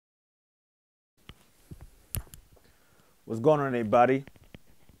What's going on, everybody?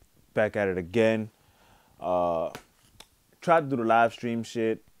 Back at it again. Tried to do the live stream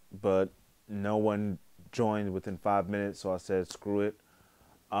shit, but no one joined within 5 minutes, so I said screw it.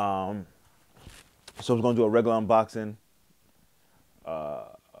 So we're gonna do a regular unboxing.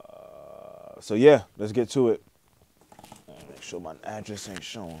 So yeah, let's get to it. Make sure my address ain't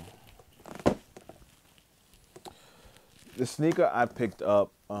showing. The sneaker I picked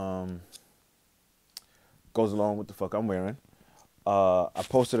up goes along with the fuck I'm wearing. I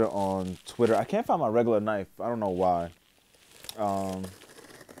posted it on Twitter. I can't find my regular knife. I don't know why.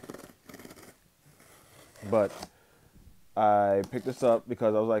 But I picked this up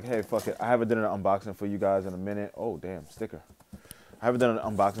because I was like, hey, fuck it. I haven't done an unboxing for you guys in a minute. Oh, damn, sticker. I haven't done an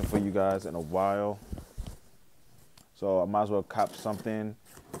unboxing for you guys in a while. So I might as well cop something.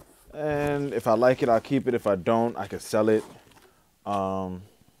 And if I like it, I'll keep it. If I don't, I can sell it.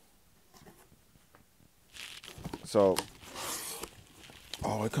 So,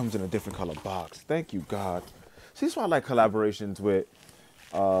 oh, it comes in a different color box. Thank you, God. See, that's why I like collaborations with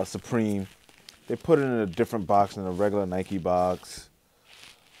Supreme. They put it in a different box than a regular Nike box.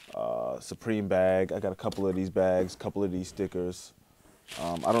 Supreme bag. I got a couple of these bags, a couple of these stickers.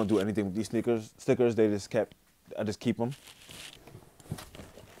 I don't do anything with these stickers. They just I just keep them.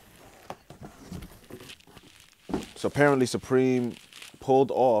 So apparently Supreme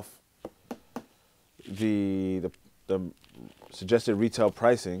pulled off the suggested retail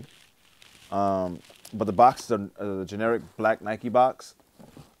pricing, but the box is a generic black Nike box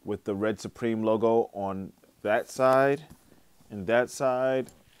with the red Supreme logo on that side and that side,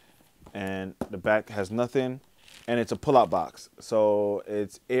 and the back has nothing, and it's a pull-out box. So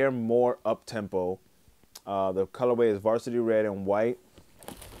it's Air More Uptempo. The colorway is varsity red and white.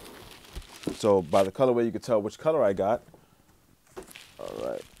 So by the colorway, you can tell which color I got. All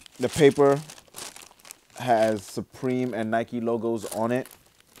right. The paper has Supreme and Nike logos on it.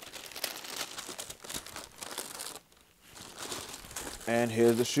 And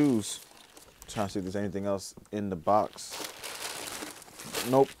here's the shoes. Trying to see if there's anything else in the box.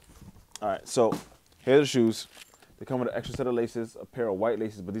 Nope. All right, so here's the shoes. They come with an extra set of laces, a pair of white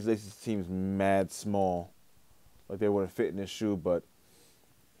laces, but these laces seems mad small. Like they wouldn't fit in this shoe, but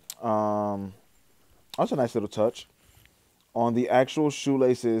that's a nice little touch. On the actual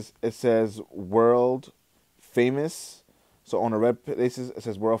shoelaces, it says world famous. So on the red laces, it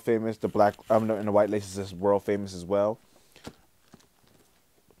says world famous. The black, and the white laces says world famous as well.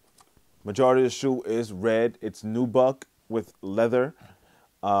 Majority of the shoe is red. It's nubuck with leather.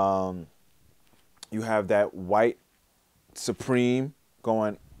 You have that white Supreme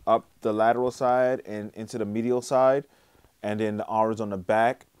going up the lateral side and into the medial side, and then the orange on the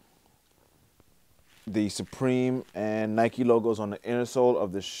back. The Supreme and Nike logos on the inner sole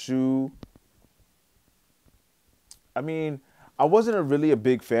of the shoe. I mean, I wasn't really a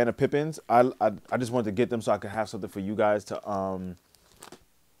big fan of Pippins. I just wanted to get them so I could have something for you guys to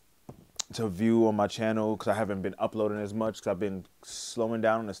view on my channel, because I haven't been uploading as much because I've been slowing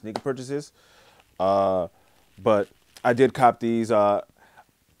down on the sneaker purchases. But I did cop these. I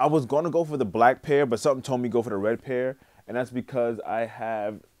was going to go for the black pair, but something told me go for the red pair, and that's because I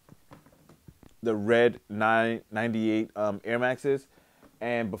have the red 998 Air Maxes,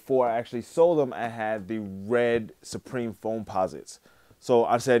 and before I actually sold them, I had the red Supreme foam posits. So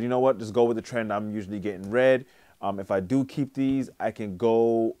I said, you know what, just go with the trend. I'm usually getting red. If I do keep these, I can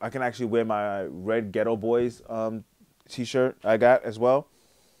actually wear my red Ghetto Boys t-shirt I got as well.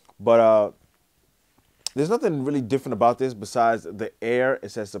 But there's nothing really different about this besides the Air. It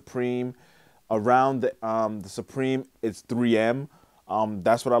says Supreme. Around the Supreme, it's 3M.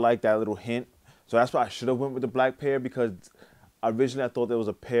 That's what I like, that little hint. So that's why I should have went with the black pair, because originally I thought there was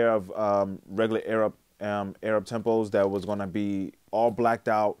a pair of regular Air Uptempos that was going to be all blacked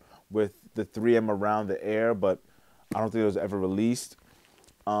out with the 3M around the Air, but I don't think it was ever released.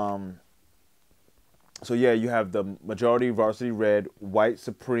 So yeah, you have the majority varsity red, white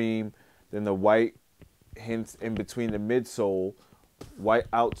Supreme, then the white hints in between the midsole, white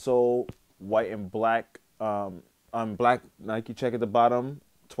outsole, white and black, black Nike check at the bottom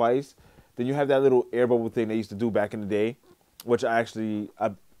twice. Then you have that little air bubble thing they used to do back in the day, which I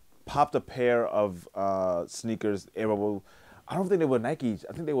popped a pair of sneakers, air bubble. I don't think they were Nikes.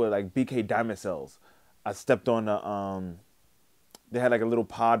 I think they were like BK Diamond Cells. I stepped on the, they had like a little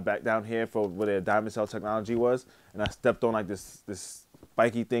pod back down here for where their Diamond Cell technology was, and I stepped on like this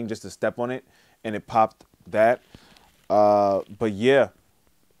spiky thing just to step on it, and it popped that. But yeah,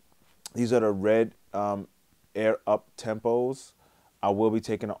 these are the red Air Uptempos. I will be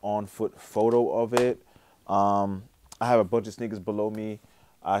taking an on-foot photo of it. I have a bunch of sneakers below me.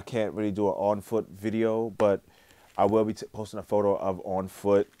 I can't really do an on-foot video, but I will be posting a photo of on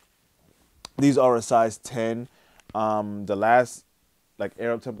foot. These are a size 10. The last like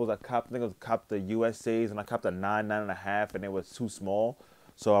Air Uptempos I copped, I think I copped the USA's, and I copped a 9, 9.5, and it was too small.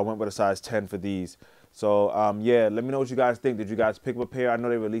 So I went with a size 10 for these. So yeah, let me know what you guys think. Did you guys pick up a pair? I know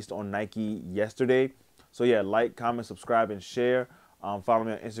they released on Nike yesterday. So yeah, like, comment, subscribe, and share. Follow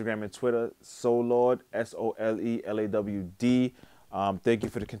me on Instagram and Twitter, Solord, SOLELAWD. Thank you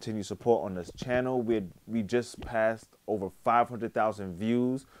for the continued support on this channel. We just passed over 500,000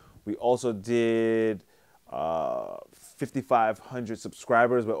 views. We also did 5,500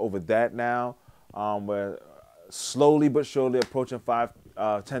 subscribers. We're over that now. We're slowly but surely approaching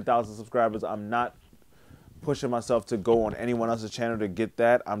 10,000 subscribers. I'm not pushing myself to go on anyone else's channel to get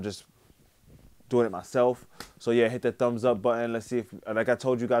that. I'm just doing it myself. So yeah, hit that thumbs up button. Let's see if, like I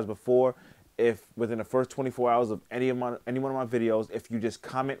told you guys before, if within the first 24 hours of any one of my videos, if you just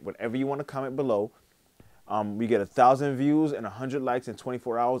comment whatever you want to comment below, we get 1,000 views and 100 likes in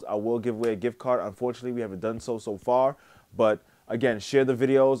 24 hours, I will give away a gift card. Unfortunately, we haven't done so far. But again, share the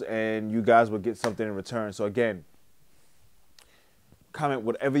videos and you guys will get something in return. So again, comment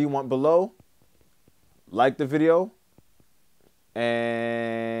whatever you want below, like the video,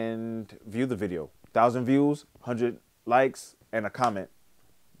 and view the video. 1,000 views, 100 likes, and a comment.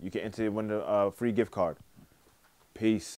 You can enter to win a free gift card. Peace.